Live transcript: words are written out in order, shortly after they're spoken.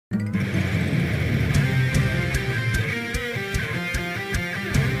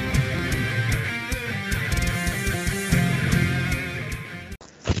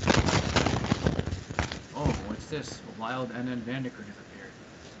wild NNBandicoot has appeared.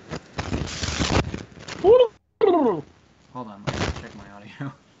 Hold on, let me check my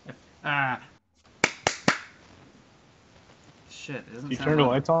audio. Ah! Shit, it doesn't You sound turn the right.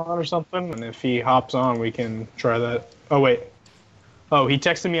 lights on or something, and if he hops on, we can try that. Oh, wait. Oh, he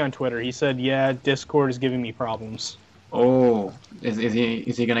texted me on Twitter. He said, yeah, Discord is giving me problems. Oh, is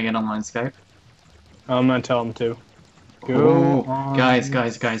he gonna get online Skype? I'm gonna tell him to. Oh, Go on. guys,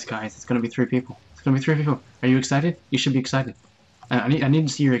 it's gonna be 3 people. It's gonna be 3 people. Are you excited? You should be excited. I need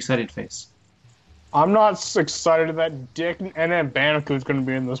to see your excited face. I'm not excited that Dick and NNBandicoot's gonna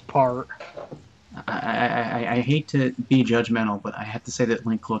be in this part. I hate to be judgmental, but I have to say that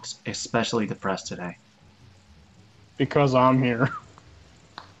Link looks especially depressed today. Because I'm here.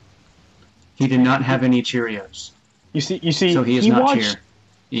 He did not have any Cheerios. You see. So he is not cheer.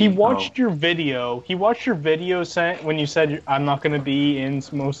 He watched your video. He watched your video when you said I'm not going to be in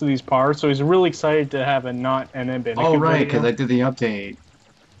most of these parts. So he's really excited to have a not NNBandicoot Oh right, video. because I did the update.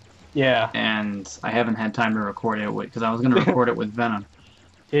 Yeah. And I haven't had time to record it because I was going to record it with Venom.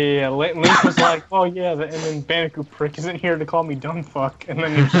 Yeah. Link was like, "Oh yeah, the NNBandicoot prick isn't here to call me dumb fuck," and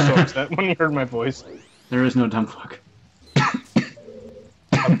then he was so upset when he heard my voice. There is no dumb fuck.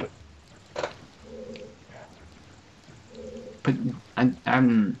 But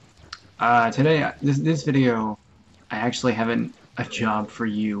I'm today this video, I actually haven't a job for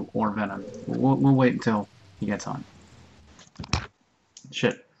you or Venom. We'll wait until he gets on.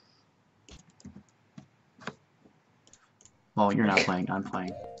 Shit. Well, you're not playing. I'm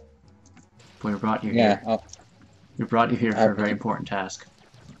playing. We brought you here. Yeah. We brought you here for a very important task.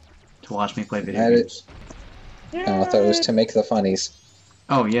 To watch me play video games. Oh, I thought it was to make the funnies.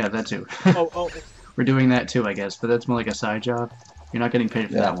 Oh yeah, that too. Oh. We're doing that too, I guess, but that's more like a side job. You're not getting paid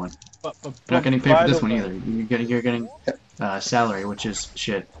for that one. But You're not getting paid for this one either. You're getting salary, which is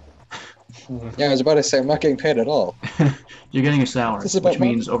shit. Yeah, I was about to say I'm not getting paid at all. You're getting a salary, which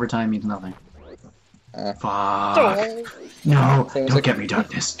means overtime means nothing. Fuck. No, don't get me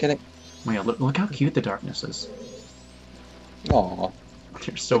darkness. Wait, look how cute the darkness is. Aww.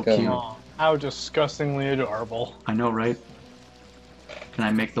 You're so cute. Aw, how disgustingly adorable. I know, right? Can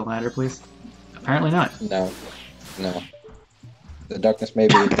I make the ladder, please? Apparently not. No. The darkness may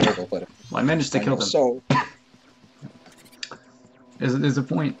be adorable, but well, I managed to kill them. So there's a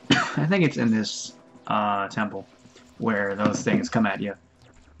point, I think it's in this temple, where those things come at you.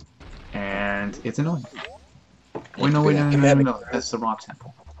 And it's annoying. Wait, no, that's the rock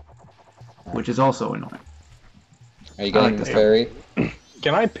temple. Which is also annoying. Are you getting the fairy?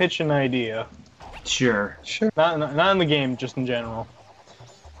 Can I pitch an idea? Sure. Not in the game, just in general.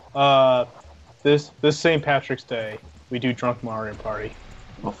 This St. Patrick's Day, we do Drunk Mario Party.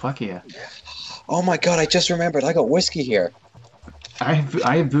 Well, fuck yeah. Oh my god, I just remembered. I got whiskey here. I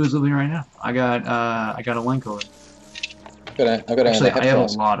have booze with me right now. I got a wine cooler. Actually, I have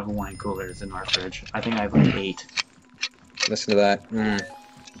a lot of wine coolers in our fridge. I think I have like 8. Listen to that.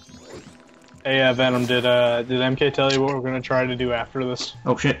 Hey, Venom, did MK tell you what we're gonna try to do after this?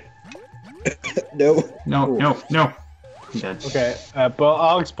 Oh shit. No. No. I'm dead. Okay, but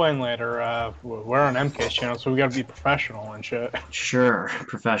I'll explain later. We're on MK's channel, so we gotta be professional and shit. Sure,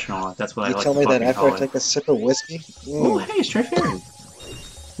 professional. That's what I like to You tell me that after call I take a sip of whiskey? Oh, hey, straight fairy.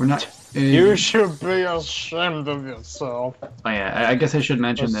 We're not... You should be ashamed of yourself. Oh yeah, I guess I should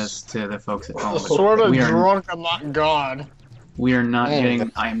mention this to the folks at home. Sort of drunk and not God. We are not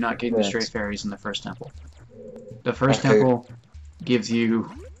getting... I am not getting the straight fairies in the first temple. The first temple gives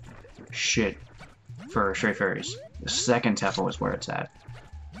you shit for straight fairies. The second temple is where it's at.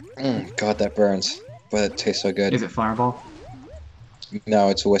 God, that burns. But it tastes so good. Is it Fireball? No,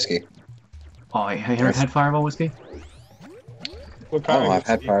 it's whiskey. Oh, have you ever had Fireball whiskey? I've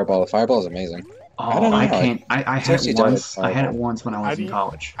had Fireball. The Fireball is amazing. Oh, I can't. I had it once. I had it once when I was in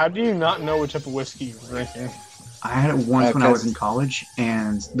college. How do you not know what type of whiskey you're drinking? I had it once when I was in college,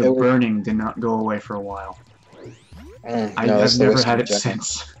 and the burning did not go away for a while. I've never had it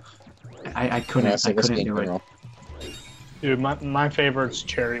since. I couldn't do it. Dude, my favorite's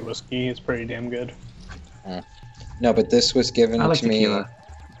cherry whiskey. It's pretty damn good. No, but this was given to me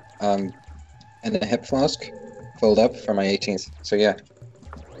in a hip flask, filled up for my 18th. So yeah.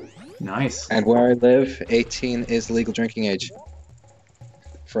 Nice. And where I live, 18 is legal drinking age.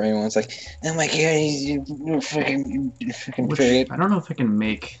 For anyone who's like, oh my god, you fucking period. I don't know if I can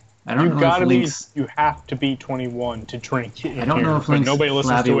make... I don't know if Link's... You have to be 21 to drink it. I don't know if Link's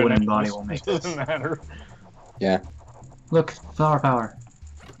flabby wooden body will make this. Doesn't matter. Yeah. Look, flower power.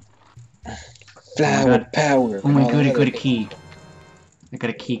 Flower power. Oh my god, I got a key. I got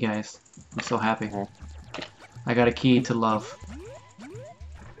a key, guys. I'm so happy. I got a key to love.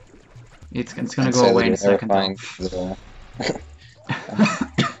 It's gonna go away in a second.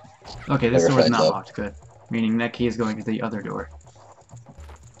 Okay, this door is not locked. Good. Meaning that key is going to the other door.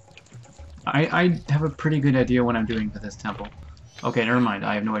 I have a pretty good idea what I'm doing for this temple. Okay, never mind.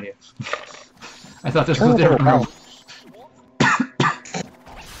 I have no idea. I thought this was a different room.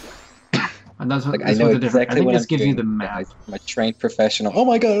 I know exactly what I'm doing. You the map. I'm a trained professional. Oh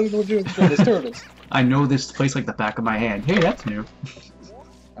my god, I don't know what I'm doing. There's turtles. I know this place like the back of my hand. Hey, that's new.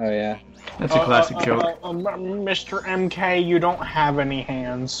 Oh yeah. That's a classic joke. Mr. MK, you don't have any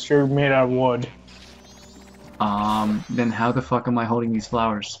hands. You're made out of wood. Then how the fuck am I holding these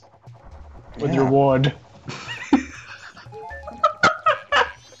flowers? With your wood.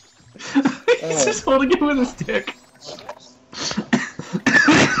 He's just holding it with a stick.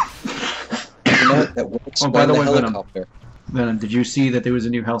 Oh, by the way, Venom, did you see that there was a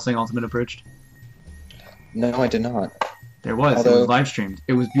new Hellsing Ultimate Abridged? No, I did not. There was. It was live streamed.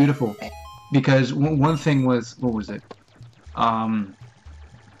 It was beautiful. Because one thing was, what was it? I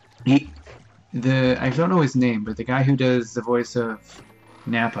don't know his name, but the guy who does the voice of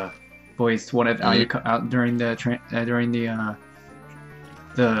Nappa voiced one of during the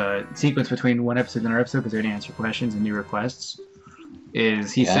sequence between one episode and another episode because they didn't answer questions and new requests.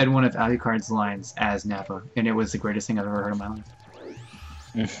 He said one of Alucard's lines as Nappa, and it was the greatest thing I've ever heard in my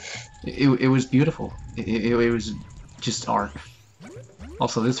life. It was beautiful. It was just art.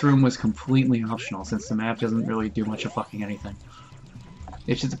 Also, this room was completely optional since the map doesn't really do much of fucking anything.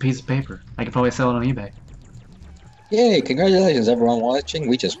 It's just a piece of paper. I could probably sell it on eBay. Yay! Congratulations, everyone watching.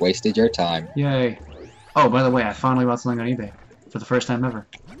 We just wasted your time. Yay! Oh, by the way, I finally bought something on eBay for the first time ever.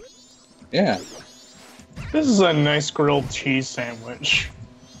 Yeah. This is a nice grilled cheese sandwich.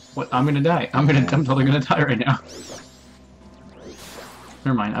 What? I'm gonna die. I'm totally gonna die right now.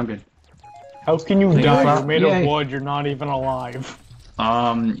 Never mind. I'm good. How can you die? You're made of wood. You're not even alive.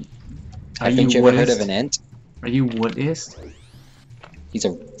 Haven't you ever heard of an ant? Are you woodist? He's a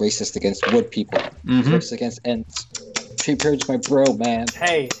racist against wood people. He's racist against ants. She purged my bro, man.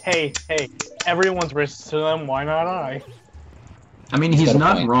 Hey. Everyone's racist to them. Why not I? I mean, he's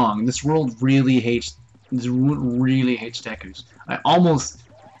not wrong. This world really hates. This world really hates Dekus. I almost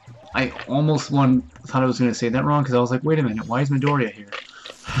thought I was going to say that wrong because I was like, wait a minute, why is Midoriya here?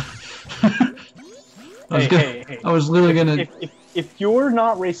 I was literally gonna. If you're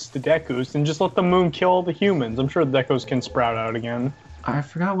not racist to Dekus, then just let the moon kill all the humans. I'm sure the Dekus can sprout out again. I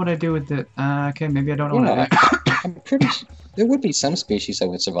forgot what I do with it. Okay, maybe I don't know what I do. I'm pretty sure there would be some species that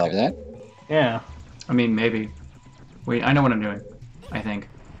would survive that. Yeah. I mean, maybe. Wait, I know what I'm doing. I think.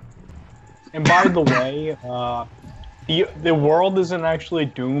 And by the way, the world isn't actually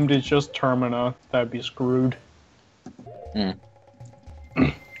doomed. It's just Termina. That'd be screwed. But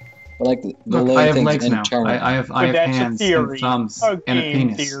like look, I have legs now. I have hands and thumbs and a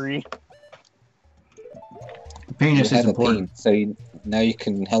penis. Theory. The penis is important. So now you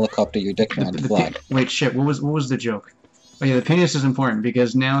can helicopter your dick around the flag. Wait, shit. What was the joke? Oh yeah, the penis is important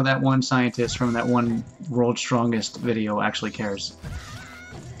because now that one scientist from that one World's Strongest video actually cares.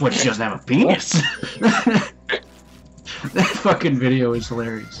 But she doesn't have a penis. That fucking video is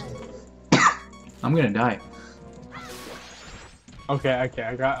hilarious. I'm gonna die. Okay,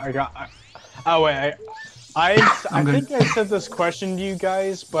 I got. Oh wait, I think I said this question to you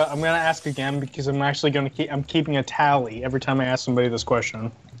guys, but I'm gonna ask again because I'm actually I'm keeping a tally every time I ask somebody this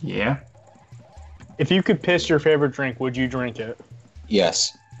question. Yeah. If you could piss your favorite drink, would you drink it?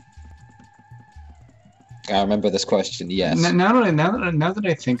 Yes. I remember this question. Yes. Now that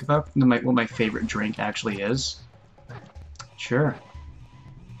I think about what my favorite drink actually is, sure.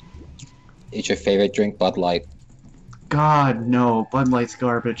 Is your favorite drink Bud Light? God no, Bud Light's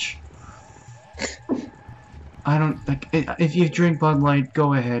garbage. I don't like. If you drink Bud Light,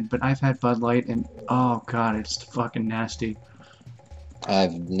 go ahead. But I've had Bud Light, and oh god, it's fucking nasty.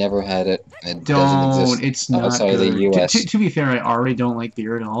 I've never had it. It doesn't exist it's not outside good. the US. To be fair, I already don't like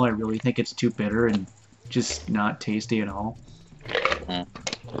beer at all. I really think it's too bitter and just not tasty at all.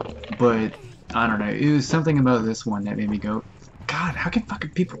 But I don't know. It was something about this one that made me go, God, how can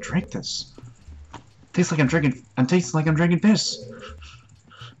fucking people drink this? Tastes like I'm tasting like I'm drinking piss.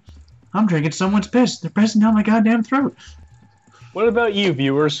 I'm drinking someone's piss. They're pissing down my goddamn throat. What about you,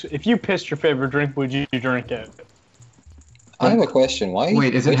 viewers? If you pissed your favorite drink, would you drink it? I have a question. Why?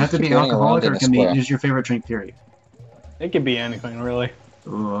 Wait, does it have to be alcoholic or can it be just your favorite drink, period? It could be anything, really.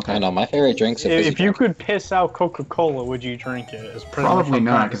 Ooh, okay. I know, my favorite drink's a If you could piss out Coca-Cola, would you drink it? It's probably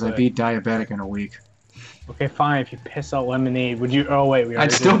not, because I'd be diabetic in a week. Okay, fine. If you piss out lemonade, would you... Oh, wait,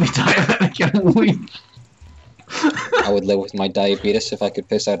 I'd still be diabetic in a week. I would live with my diabetes if I could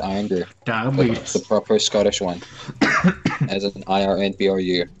piss out Iron Brew. Diabetes. The proper Scottish one. as an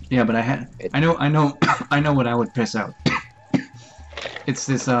IRNBRU. Yeah, but I know what I would piss out. It's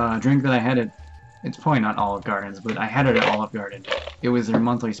this drink that I had at. It's probably not Olive Garden's, but I had it at Olive Garden. It was their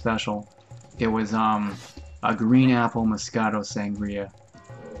monthly special. It was a green apple Moscato sangria.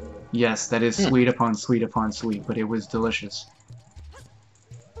 Yes, that is sweet upon sweet upon sweet, but it was delicious.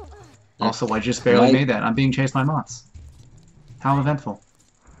 Also, I just barely made that. I'm being chased by moths. How eventful.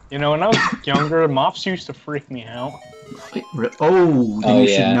 You know, when I was younger, moths used to freak me out. Oh, then you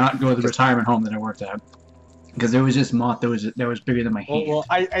should not go to the retirement home that I worked at. Because there was just moth that was bigger than my hand. Well,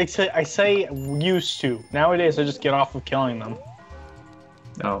 I say used to. Nowadays, I just get off of killing them.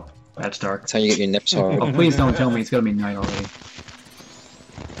 Oh, that's dark. That's how you get your nips hard. Oh, please don't tell me it's gonna be night already.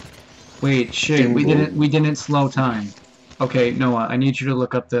 Wait, shit, we didn't slow time. Okay, Noah, I need you to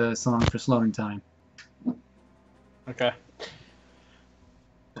look up the song for slowing time. Okay.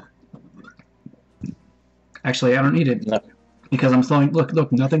 Actually, I don't need it. No. Because I'm slowing. Look,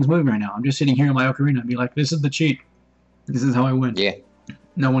 nothing's moving right now. I'm just sitting here in my ocarina and be like, this is the cheat. This is how I win. Yeah.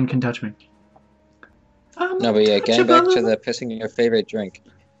 No one can touch me. No, but yeah, getting back to the pissing your favorite drink.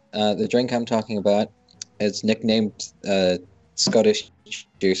 The drink I'm talking about is nicknamed Scottish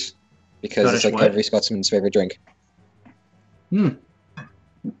juice because Scottish it's like what? every Scotsman's favorite drink. Interesting.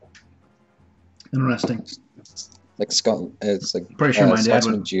 Like it's like Pretty sure my dad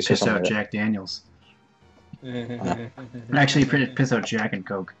Scotsman would juice or piss something out like that. Jack Daniels. Actually, piss out Jack and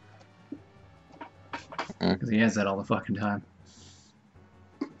Coke. Because he has that all the fucking time.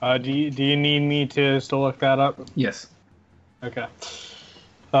 Do you need me to still look that up? Yes. Okay.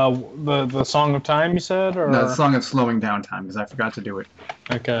 The Song of Time you said, or No, the song of slowing down time because I forgot to do it.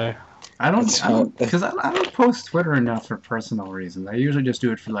 okay. I don't post Twitter enough for personal reasons. I usually just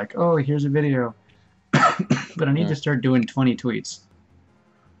do it for like, oh, here's a video. But I need to start doing 20 tweets.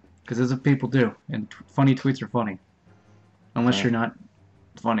 Because that's what people do, and funny tweets are funny. Unless you're not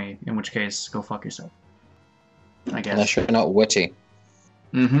funny, in which case, go fuck yourself. I guess. Unless you're not witty.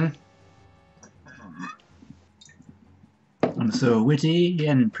 Mm-hmm. I'm so witty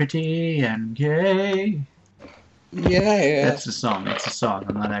and pretty and gay. Yeah. That's the song. That's the song.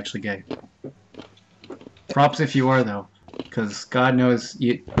 I'm not actually gay. Props if you are, though. Because God knows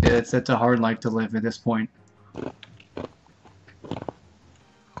it's a hard life to live at this point.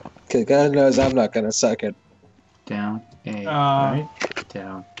 Because God knows I'm not gonna suck it. Down, A, right,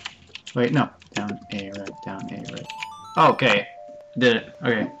 down. Wait, no. Down, A, right, down, A, right. Okay. Did it.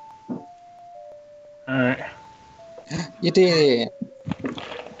 Okay. Alright. You did it.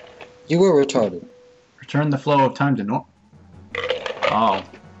 You were retarded. Return the flow of time to normal. Oh.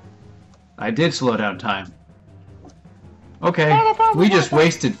 I did slow down time. Okay. We just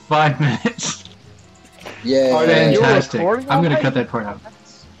wasted 5 minutes. Yeah. Fantastic. I'm gonna cut that part out.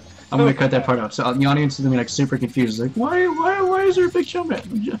 I'm gonna cut that part out. So the audience is gonna be like super confused. Like, why is there a big jump?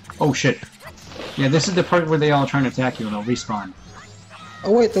 Oh shit. Yeah, this is the part where they all try to attack you and they'll respawn.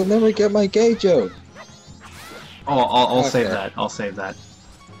 Oh wait, they'll never get my gay joke. Oh, I'll save that. I'll save that.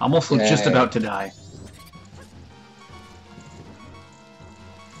 I'm also just about to die.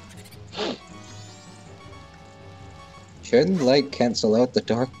 Shouldn't light cancel out the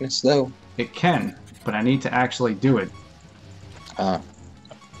darkness though? It can, but I need to actually do it.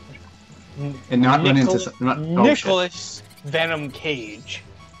 And not run into... Nicholas Venom Cage.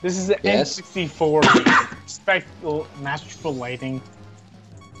 This is the N64 spectacle masterful lighting.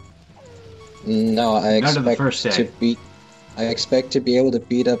 No, I expect to be able to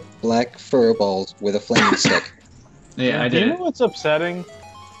beat up black furballs with a flaming stick. Yeah, I did. Do you know what's upsetting?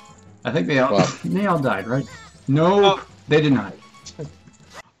 I think they all died, right? No, they did not.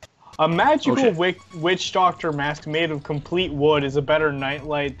 A magical witch doctor mask made of complete wood is a better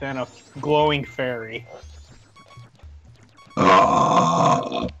nightlight than a glowing fairy.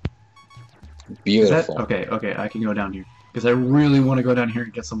 Beautiful. Okay, I can go down here. Because I really want to go down here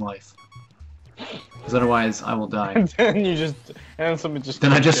and get some life. Because otherwise, I will die. And then you just... And someone just...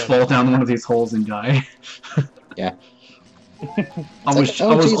 Then I just fall down one of these holes and die. Yeah. I was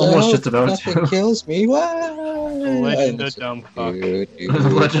almost just about nothing to. Kills me. Legend of dumb fuck.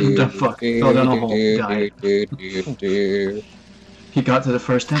 Legend of dumb fuck. Fell down a hole. Died. He got to the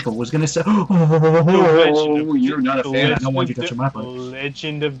first temple. Was gonna say, "Oh, you're not a fan. I don't want you touching my butt."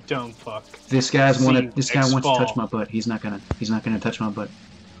 Legend of dumb fuck. This guy wants to touch my butt. He's not gonna touch my butt.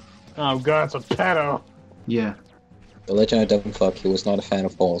 Oh god, it's a pedo. Yeah. The Legend of Dumb Fuck. He was not a fan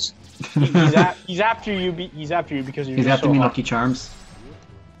of balls. He's after you. He's after you because you're. He's after me, hot. Lucky Charms.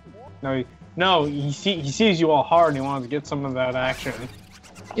 No. He sees you all hard and he wanted to get some of that action.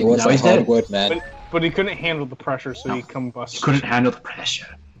 He was a hardwood man. But he couldn't handle the pressure, so he combusted. He couldn't handle the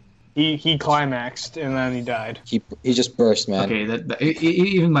pressure. He climaxed and then he died. He just burst, man. Okay,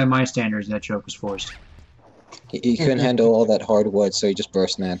 even by my standards, that joke was forced. He couldn't handle all that hard wood, so he just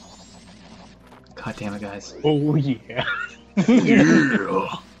burst, man. God damn it, guys. Oh yeah. Yeah.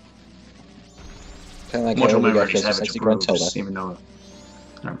 Kind of like Muscle how we got memory this savage sexy Gruntilda. approves, even though...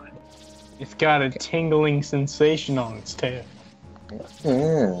 Never mind. It's got a tingling sensation on its tail.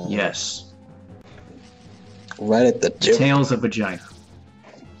 Yes. Right at the tip. Tails of vagina.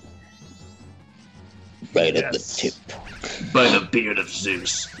 Right at the tip. By the beard of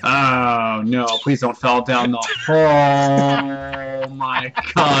Zeus. Oh no, please don't fall down the hole. Oh my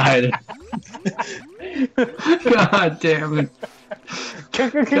god. God damn it.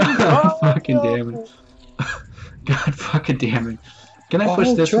 God fucking damn it. God fucking damn it. Can I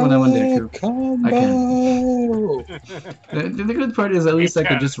push this one on there too? I can. The good part is at least I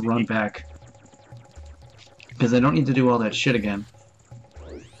could just run back. Because I don't need to do all that shit again.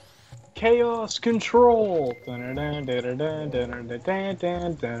 Chaos Control. Is that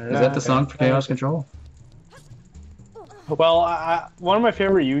the song for Chaos Control? Well, one of my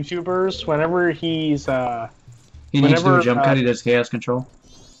favorite YouTubers, whenever he's He needs to do a jump cut, he does Chaos Control?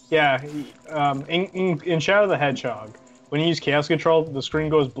 Yeah, in Shadow the Hedgehog, when you use Chaos Control, the screen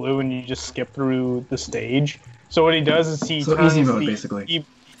goes blue and you just skip through the stage. So what he does is he turns easy mode, basically.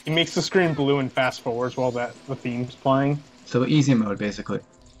 He makes the screen blue and fast forwards while the theme's playing. So easy mode, basically.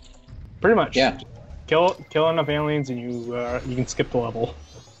 Pretty much. Yeah. Kill enough aliens and you can skip the level.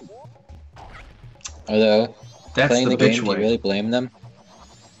 Although, That's playing the the bitch game, do way. you really blame them?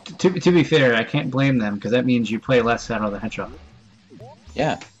 To be fair, I can't blame them, because that means you play less Shadow the Hedgehog.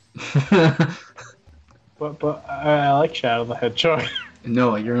 Yeah. But I like Shadow the Hedgehog.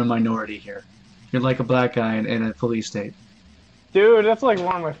 No, you're a minority here. You're like a black guy in a police state. Dude, that's like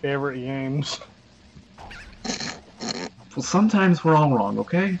one of my favorite games. Well, sometimes we're all wrong,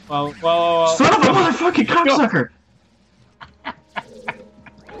 okay? Well, Son of a motherfucking cocksucker!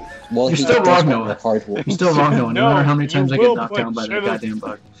 Well, You're he still does wrong, want Noah. the hard wood. You're still wrong, Noah. No matter how many you times I will get knocked put down by that Shadow- goddamn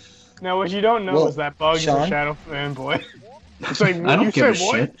bug. Now, what you don't know Well, is that bug is a Sean? Shadow fanboy. It's like, I don't you give a say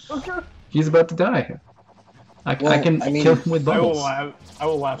what? shit. Okay. He's about to die. I Well, can I mean, kill him with I will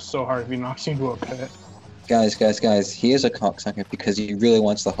bubbles. laugh so hard if he knocks you into a pit. Guys, he is a cocksucker because he really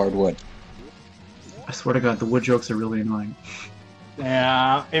wants the hard wood. I swear to God, the wood jokes are really annoying.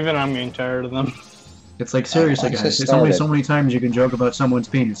 Yeah, even I'm getting tired of them. It's like, seriously, once guys, it there's only started- so many times you can joke about someone's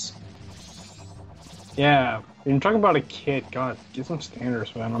penis. Yeah, you're talking about a kid. God, get some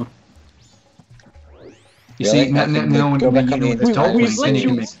standards, Venom. You Really? see, now I think no one go can back make on you the with adult We ones, let and you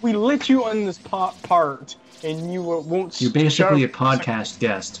can make... we let you on this part, and you won't. You're basically a shut up. podcast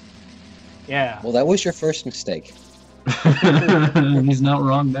guest. Yeah. Well, that was your first mistake. He's not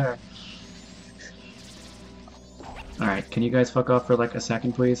wrong there. Alright, can you guys fuck off for like a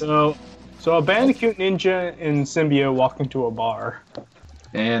second, please? So a Bandicoot Ninja and Symbiote walk into a bar.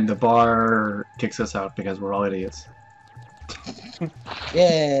 And the bar kicks us out because we're all idiots.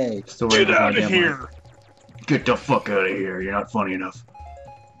 Yay! Story Get of our out of goddamn here! life. Get the fuck out of here, you're not funny enough.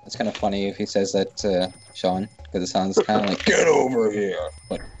 It's kind of funny if he says that to Sean, because it sounds kind of like, get over here!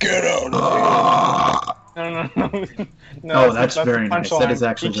 Like, get out of No. Oh, that's very the nice. That punchline. is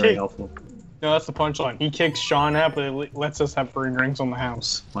actually He very kick- helpful. No, that's the punchline. He kicks Sean out, but it lets us have free drinks on the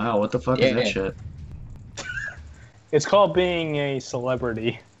house. Wow, what the fuck Yeah. is that shit? It's called being a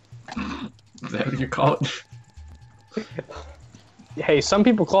celebrity. Is that what you call it? Hey, some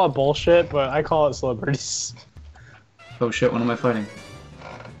people call it bullshit, but I call it celebrities. Oh shit, what am I fighting?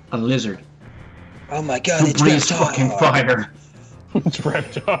 A lizard. it! Oh my god, Who it's breathes REPTAR! fucking fire? It's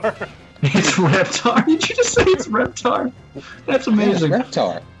REPTAR. It's REPTAR? Did you just say it's REPTAR? That's Yeah, it's amazing.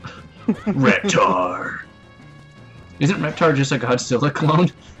 REPTAR. REPTAR. Isn't REPTAR just a Godzilla clone?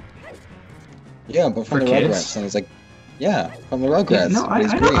 Yeah, but from For the kids? Rugrats, and it's like, yeah, from the Rugrats. No, but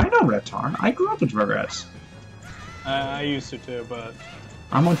he's I great. know REPTAR. I grew up with Rugrats. I used to too, but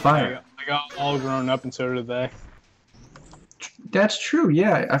I'm on fire. I got all grown up, and so did they. That's true,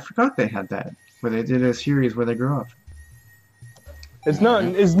 yeah. I forgot they had that. Where they did a series where they grew up. It's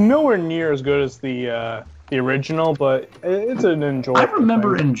nowhere near as good as the original, but it's an enjoyable. I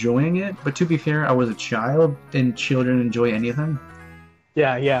remember thing. enjoying it, but to be fair, I was a child, and children enjoy anything.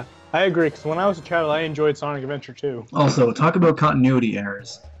 Yeah, I agree. Because when I was a child, I enjoyed Sonic Adventure 2. Also, talk about continuity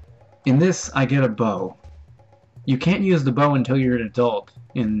errors. In this, I get a bow. You can't use the bow until you're an adult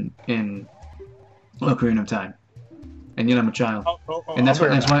in Ocarina of Time, and yet I'm a child. And that's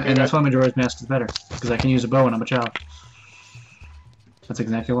why Majora's Mask is better, because I can use a bow and I'm a child. That's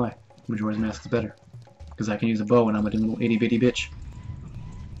exactly why Majora's Mask is better, because I can use a bow and I'm a little itty bitty bitch.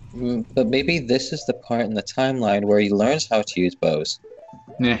 But maybe this is the part in the timeline where he learns how to use bows.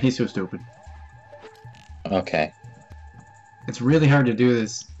 Nah, he's so stupid. Okay. It's really hard to do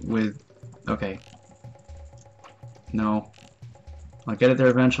this with... Okay. No. I'll get it there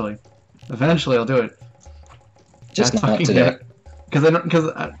eventually. Eventually I'll do it. Just not today. Because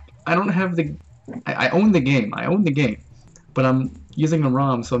I don't have the... I own the game. I own the game. But I'm using a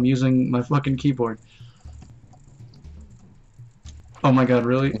ROM, so I'm using my fucking keyboard. Oh my god,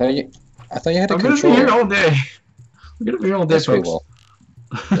 really? I thought you had a controller. I'm gonna be here all day. I'm gonna be here all day, yes, folks. we will.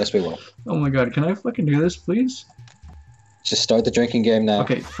 Yes, we will. Oh my god, can I fucking do this, please? Just start the drinking game now.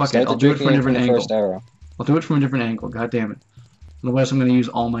 Okay, fuck it. I'll do it from a different angle. I'll do it from a different angle. God damn it. Otherwise, I'm gonna use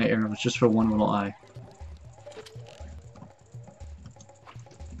all my arrows just for one little eye.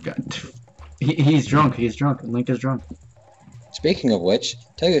 God, he's drunk. He's drunk. Link is drunk. Speaking of which,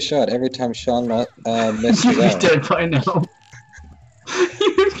 take a shot every time Sean misses You'd be dead by now.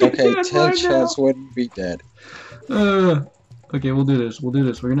 Okay, 10 shots wouldn't be dead. Okay, we'll do this. We'll do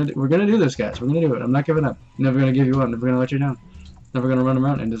this. We're gonna do this, guys. We're gonna do it. I'm not giving up. Never gonna give you up. Never gonna let you down. Never gonna run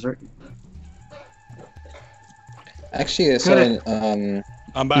around and desert you. Actually, I saw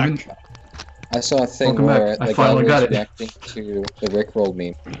I'm back. I saw a thing where the guy was reacting to the Rickroll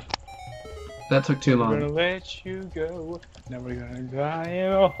meme. That took too long. I'm gonna let you go. Never gonna die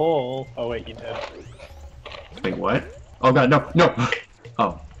in a hole. Oh wait, you did. Wait, what? Oh god, no, no!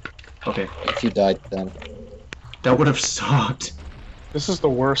 Oh. Okay. If you died then. That would have sucked. This is the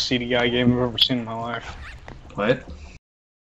worst CDI game I've ever seen in my life. What?